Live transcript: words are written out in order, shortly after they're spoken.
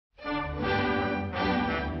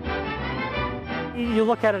You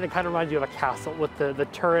look at it, it kind of reminds you of a castle with the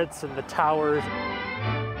turrets and the towers.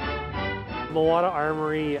 Mewata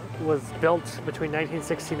Armoury was built between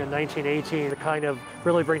 1916 and 1918 to kind of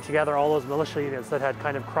really bring together all those militia units that had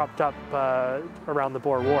kind of cropped up around the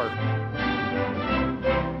Boer War.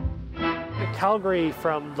 Calgary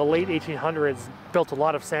from the late 1800s built a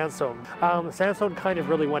lot of sandstone. Sandstone kind of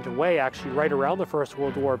really went away actually right around the First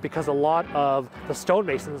World War because a lot of the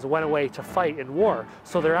stonemasons went away to fight in war.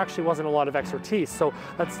 So there actually wasn't a lot of expertise. So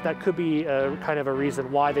that could be kind of a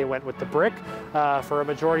reason why they went with the brick for a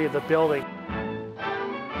majority of the building.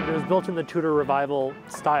 It was built in the Tudor Revival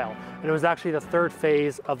style, and it was actually the third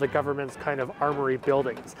phase of the government's kind of armory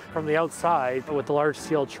buildings. From the outside, with the large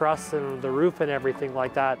steel truss and the roof and everything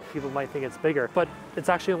like that, people might think it's bigger, but it's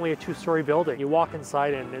actually only a two-story building. You walk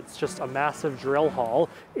inside and it's just a massive drill hall.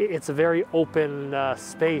 It's a very open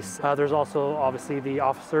space. There's also obviously the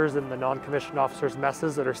officers and the non-commissioned officers'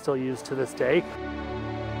 messes that are still used to this day.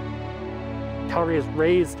 Calgary has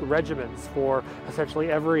raised regiments for essentially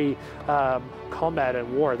every combat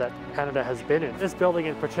and war that Canada has been in. This building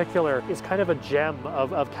in particular is kind of a gem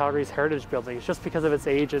of Calgary's heritage buildings just because of its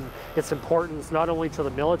age and its importance not only to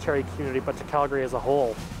the military community but to Calgary as a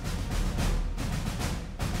whole.